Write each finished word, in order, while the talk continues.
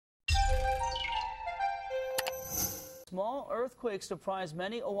small earthquake surprised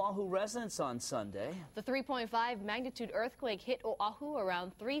many Oahu residents on Sunday. The 3.5 magnitude earthquake hit Oahu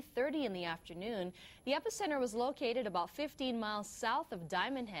around 3:30 in the afternoon. The epicenter was located about 15 miles south of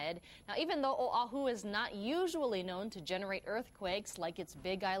Diamond Head. Now, even though Oahu is not usually known to generate earthquakes like its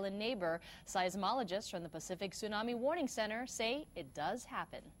Big Island neighbor, seismologists from the Pacific Tsunami Warning Center say it does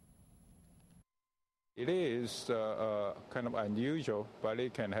happen. It is kind of unusual, but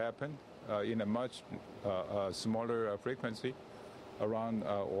it can happen in a much smaller frequency around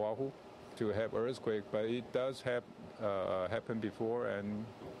Oahu to have earthquake, but it does have happen before and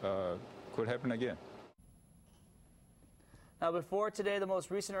could happen again. Now, before today, the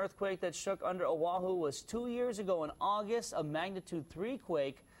most recent earthquake that shook under Oahu was 2 years ago in August, a magnitude 3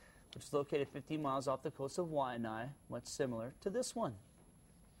 quake, which is located 15 miles off the coast of Waianae, much similar to this one.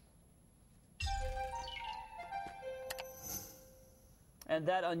 And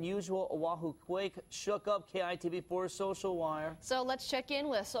that unusual Oahu quake shook up KITV4's Social Wire. So let's check in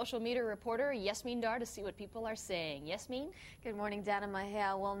with social media reporter Yasmin Dar to see what people are saying. Yasmin? Good morning, Dan and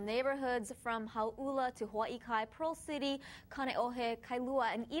Mahea. Well, neighborhoods from Hauula to Hawaii Kai, Pearl City, Kaneohe,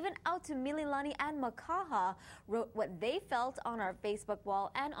 Kailua, and even out to Mililani and Makaha wrote what they felt on our Facebook wall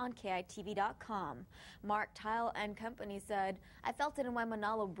and on KITV.com. Mark Tile and Company said, I felt it in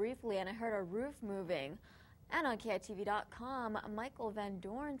Waimanalo briefly and I heard a roof moving. And on KITV.com, Michael Van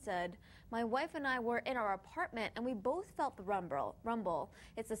Dorn said, my wife and I were in our apartment and we both felt the rumble.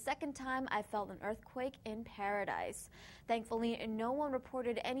 It's the second time I felt an earthquake in paradise. Thankfully, no one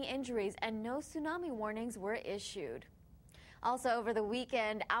reported any injuries and no tsunami warnings were issued. Also over the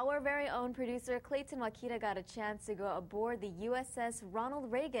weekend, our very own producer Clayton Wakita got a chance to go aboard the USS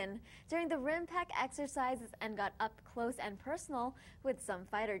Reagan during the RIMPAC exercises and got up close and personal with some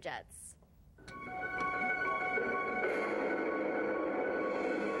fighter jets.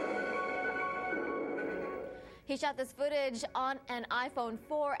 He shot this footage on an iPhone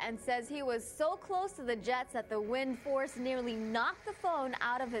 4 and says he was so close to the jets that the wind force nearly knocked the phone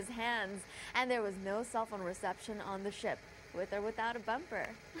out of his hands. And there was no cell phone reception on the ship, with or without a bumper.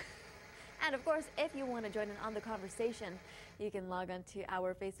 And of course, if you want to join in on the conversation, you can log on to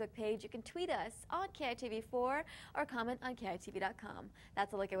our Facebook page. You can tweet us on KITV4 or comment on KITV.com.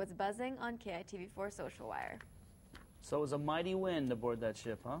 That's a look at what's buzzing on KITV4 Social Wire. So it was a mighty wind aboard that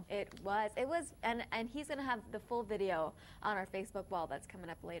ship, huh? It was, and he's going to have the full video on our Facebook wall that's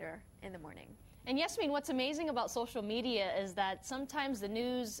coming up later in the morning. And Yasmin, what's amazing about social media is that sometimes the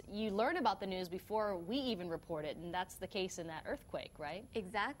news, you learn about the news before we even report it, and that's the case in that earthquake, right?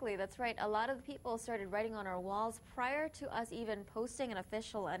 Exactly, that's right. A lot of the people started writing on our walls prior to us even posting an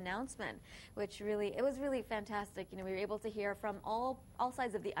official announcement, which it was really fantastic. You know, we were able to hear from all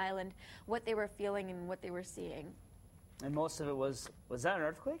sides of the island what they were feeling and what they were seeing. And most of it was that an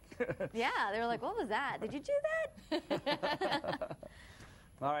earthquake? Yeah, they were like, what was that? Did you do that?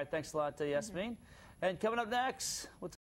 All right, thanks a lot, Yasmin. And coming up next,